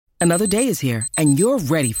Another day is here, and you're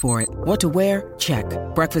ready for it. What to wear? Check.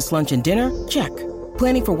 Breakfast, lunch, and dinner? Check.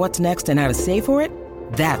 Planning for what's next and how to save for it?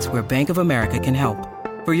 That's where Bank of America can help.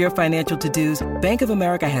 For your financial to-dos, Bank of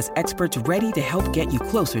America has experts ready to help get you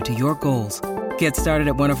closer to your goals. Get started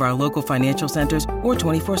at one of our local financial centers or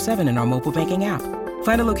 24/7 in our mobile banking app.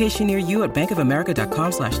 Find a location near you at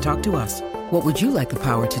bankofamerica.com/talktous. What would you like the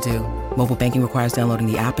power to do? Mobile banking requires downloading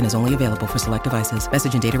the app and is only available for select devices.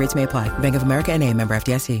 Message and data rates may apply. Bank of America N.A., member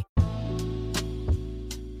FDIC.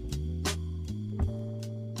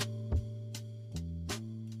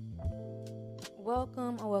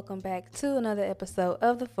 Welcome back to another episode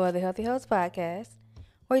of the For the Healthy Host podcast,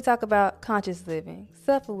 where we talk about conscious living,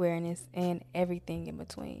 self-awareness, and everything in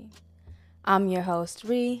between. I'm your host,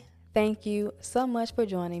 Ree. Thank you so much for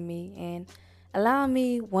joining me and allowing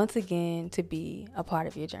me once again to be a part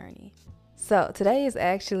of your journey. So today is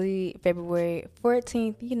actually February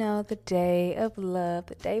 14th, the day of love,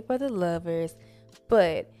 the day for the lovers.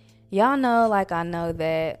 But y'all know, like I know,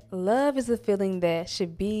 that love is a feeling that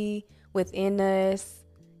should be within us.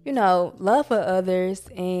 Love for others,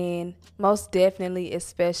 and most definitely,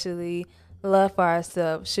 especially love for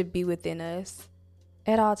ourselves, should be within us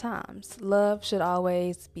at all times. Love should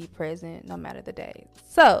always be present no matter the day.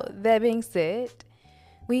 So that being said,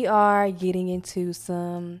 we are getting into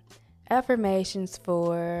some affirmations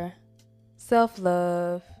for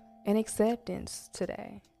self-love and acceptance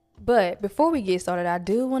today. But before we get started, I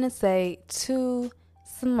do want to say two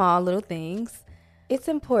small little things. It's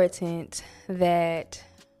important that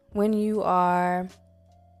when you are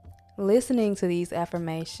listening to these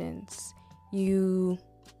affirmations, you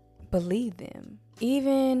believe them.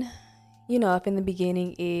 Even, if in the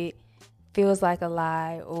beginning it feels like a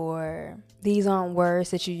lie or these aren't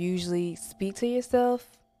words that you usually speak to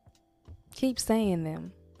yourself, keep saying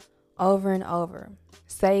them over and over.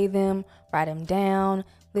 Say them, write them down.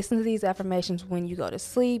 Listen to these affirmations when you go to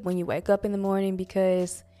sleep, when you wake up in the morning,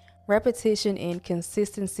 because repetition and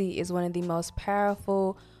consistency is one of the most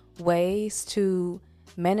powerful ways to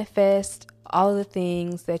manifest all of the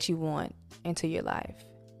things that you want into your life.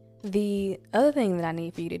 The other thing that I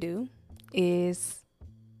need for you to do is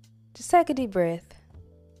just take a deep breath.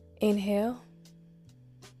 Inhale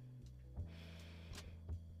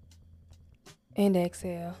and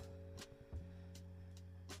exhale.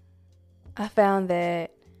 I found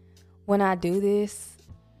that when I do this,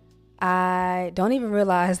 I don't even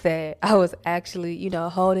realize that I was actually,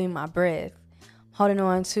 holding my breath, holding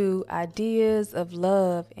on to ideas of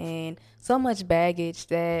love and so much baggage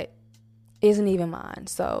that isn't even mine.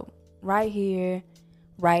 So right here,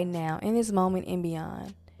 right now, in this moment and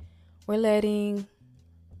beyond, we're letting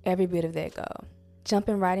every bit of that go.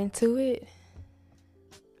 Jumping right into it.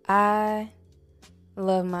 I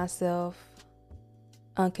love myself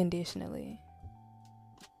unconditionally.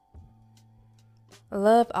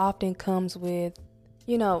 Love often comes with,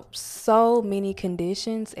 so many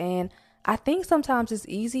conditions, and I think sometimes it's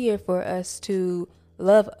easier for us to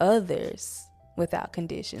love others without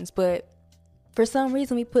conditions, but for some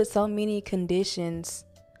reason we put so many conditions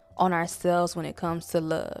on ourselves when it comes to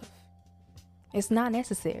love. It's not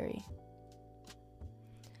necessary.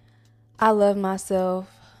 I love myself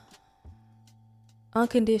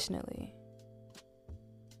unconditionally.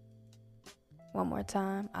 One more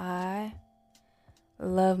time. I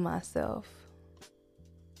love myself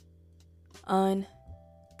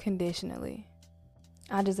unconditionally.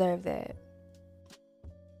 I deserve that.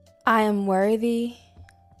 I am worthy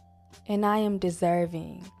and I am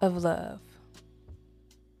deserving of love.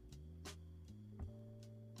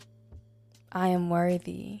 I am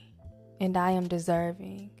worthy and I am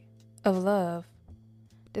deserving of love.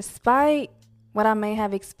 Despite what I may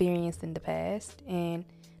have experienced in the past, and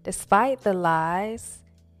despite the lies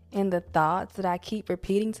and the thoughts that I keep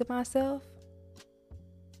repeating to myself,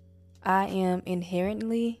 I am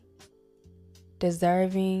inherently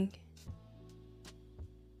deserving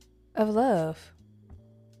of love.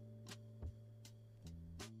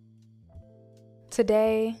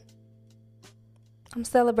 Today, I'm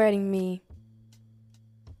celebrating me.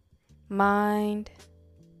 Mind,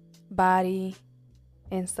 body,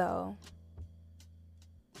 and soul.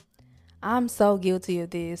 I'm so guilty of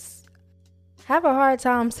this. I have a hard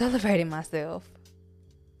time celebrating myself.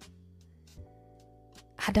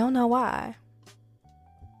 I don't know why.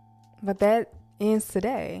 But that ends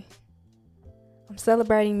today. I'm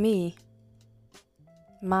celebrating me.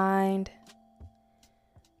 Mind,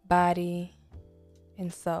 body,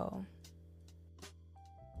 and soul.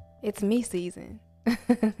 It's me season.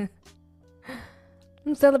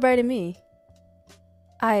 I'm celebrating me.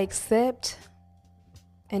 I accept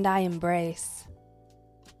and I embrace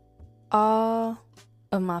all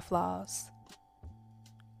of my flaws.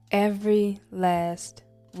 Every last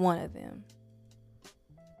one of them.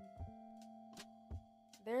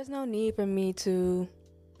 There's no need for me to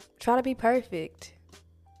try to be perfect.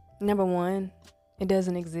 Number one, it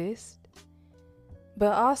doesn't exist.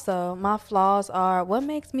 But also, my flaws are what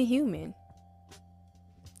makes me human.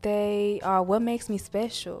 They are what makes me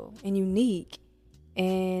special and unique.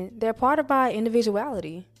 And they're part of my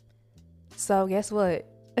individuality. So guess what?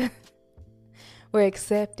 We're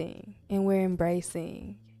accepting and we're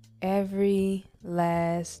embracing every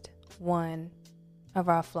last one of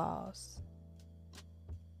our flaws.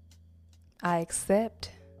 I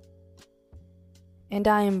accept and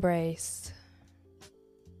I embrace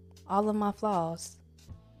all of my flaws.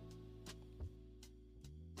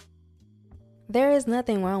 There is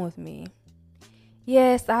nothing wrong with me.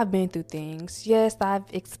 Yes, I've been through things. Yes, I've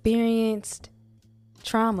experienced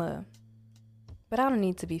trauma. But I don't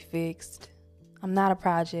need to be fixed. I'm not a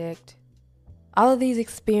project. All of these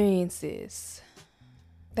experiences,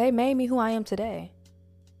 they made me who I am today.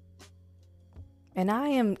 And I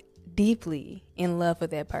am deeply in love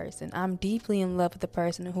with that person. I'm deeply in love with the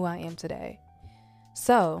person who I am today.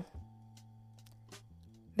 So,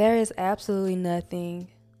 there is absolutely nothing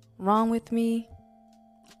wrong with me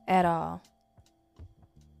at all.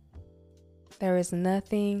 There is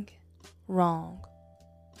nothing wrong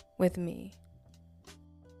with me.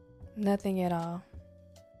 Nothing at all.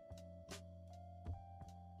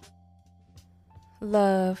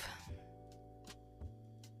 Love.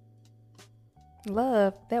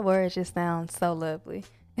 Love, that word just sounds so lovely.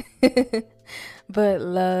 But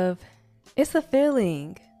love, it's a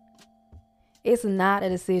feeling. It's not a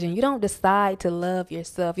decision. You don't decide to love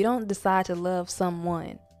yourself. You don't decide to love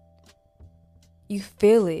someone. You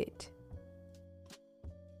feel it.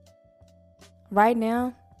 Right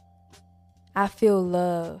now, I feel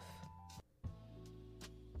love.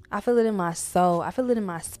 I feel it in my soul. I feel it in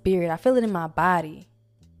my spirit. I feel it in my body.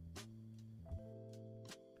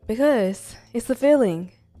 Because it's a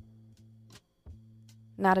feeling,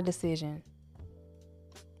 not a decision.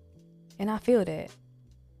 And I feel that.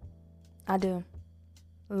 I do.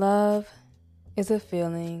 Love is a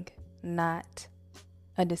feeling, not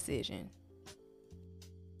a decision.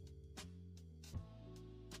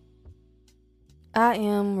 I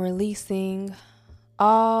am releasing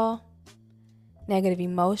all negative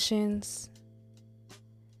emotions,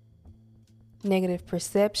 negative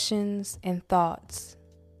perceptions, and thoughts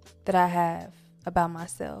that I have about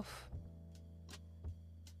myself.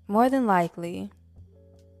 More than likely,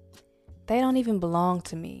 they don't even belong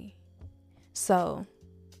to me. So,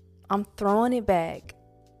 I'm throwing it back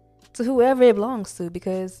to whoever it belongs to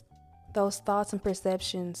because those thoughts and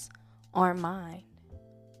perceptions aren't mine.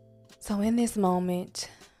 So in this moment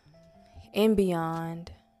and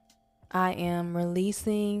beyond, I am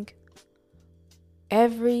releasing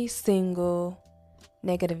every single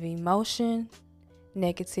negative emotion,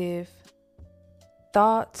 negative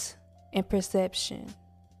thought, and perception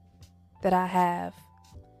that I have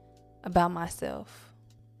about myself.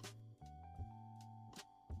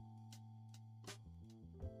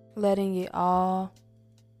 Letting it all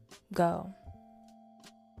go.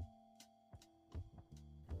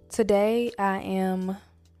 Today, I am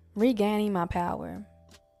regaining my power.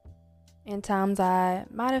 In times I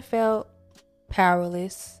might have felt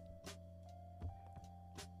powerless.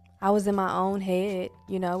 I was in my own head,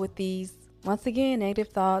 with these, once again, negative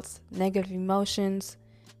thoughts, negative emotions,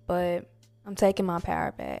 but I'm taking my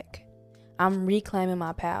power back. I'm reclaiming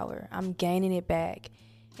my power. I'm gaining it back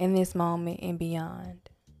in this moment and beyond.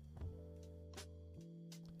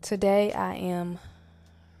 Today, I am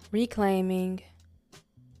reclaiming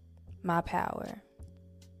my power.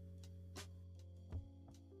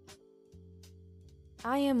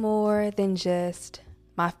 I am more than just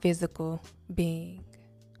my physical being.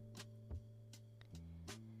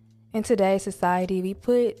 In today's society, we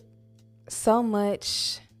put so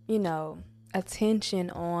much, attention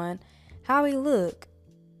on how we look.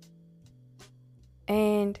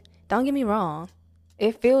 And don't get me wrong,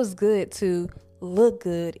 it feels good to look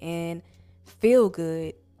good and feel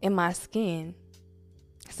good in my skin.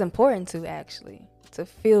 It's important to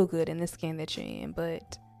feel good in the skin that you're in,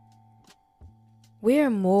 but we're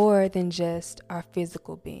more than just our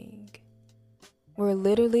physical being. We're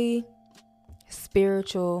literally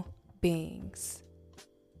spiritual beings.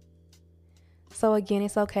 So again,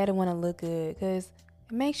 it's okay to want to look good because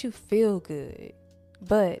it makes you feel good,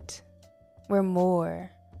 but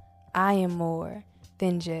I am more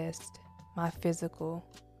than just my physical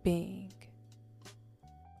being.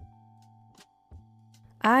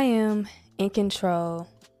 I am in control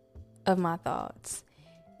of my thoughts,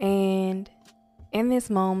 and In this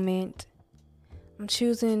moment, I'm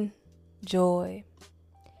choosing joy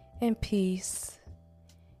and peace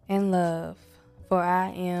and love, for I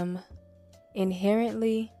am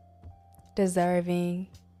inherently deserving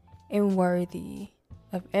and worthy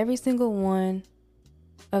of every single one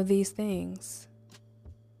of these things.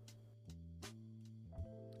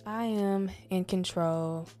 I am in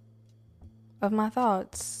control of my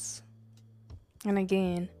thoughts. And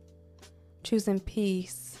again, choosing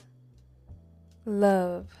peace,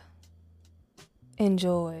 love, and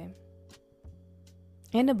joy.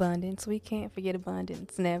 And abundance. We can't forget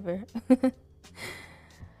abundance, never.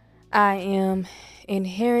 I am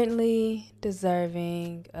inherently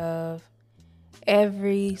deserving of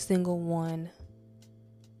every single one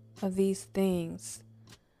of these things,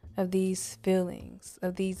 of these feelings,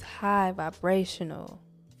 of these high vibrational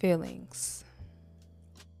feelings.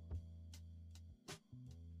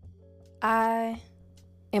 I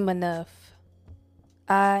am enough.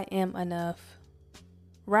 I am enough.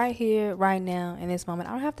 Right here, right now, in this moment.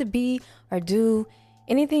 I don't have to be or do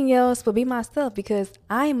anything else but be myself, because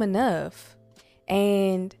I am enough.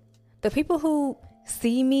 And the people who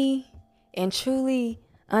see me and truly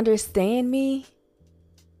understand me,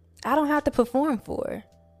 I don't have to perform for.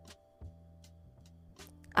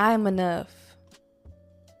 I am enough.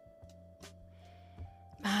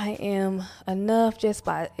 I am enough just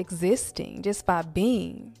by existing, just by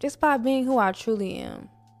being who I truly am.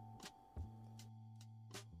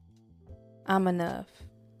 I'm enough.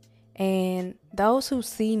 And those who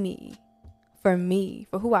see me, for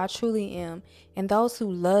who I truly am, and those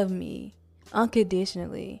who love me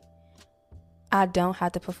unconditionally, I don't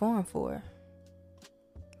have to perform for.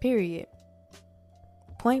 Period.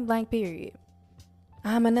 Point blank, period.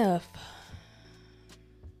 I'm enough.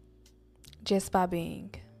 Just by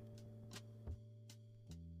being.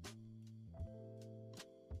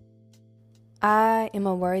 I am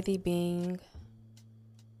a worthy being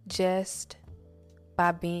just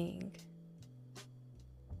by being.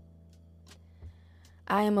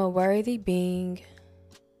 I am a worthy being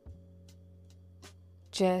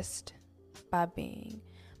just by being.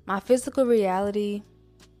 My physical reality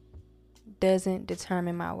doesn't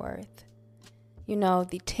determine my worth. You know,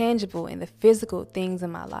 the tangible and the physical things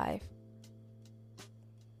in my life,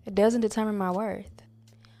 it doesn't determine my worth.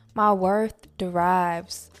 My worth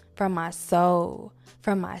derives from my soul,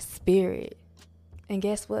 from my spirit. And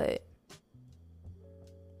guess what?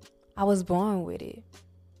 I was born with it.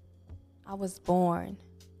 I was born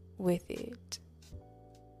with it.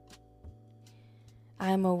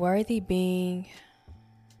 I am a worthy being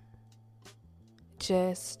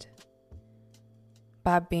just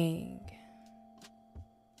by being.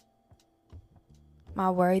 My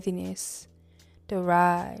worthiness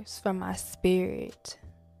derives from my spirit,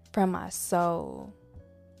 from my soul.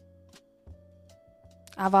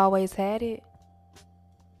 I've always had it,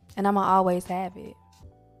 and I'm going to always have it.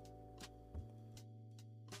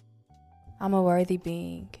 I'm a worthy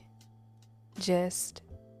being just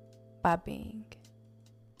by being.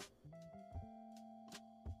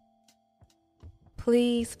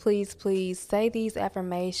 Please, please, please say these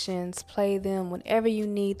affirmations, play them whenever you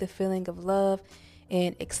need the feeling of love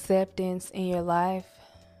and acceptance in your life.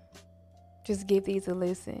 Just give these a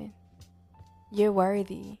listen. You're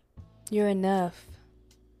worthy. You're enough.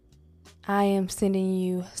 I am sending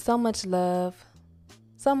you so much love,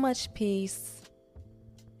 so much peace,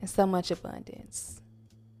 and so much abundance,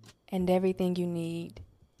 and everything you need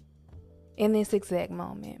in this exact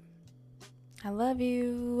moment. I love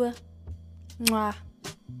you. Mwah.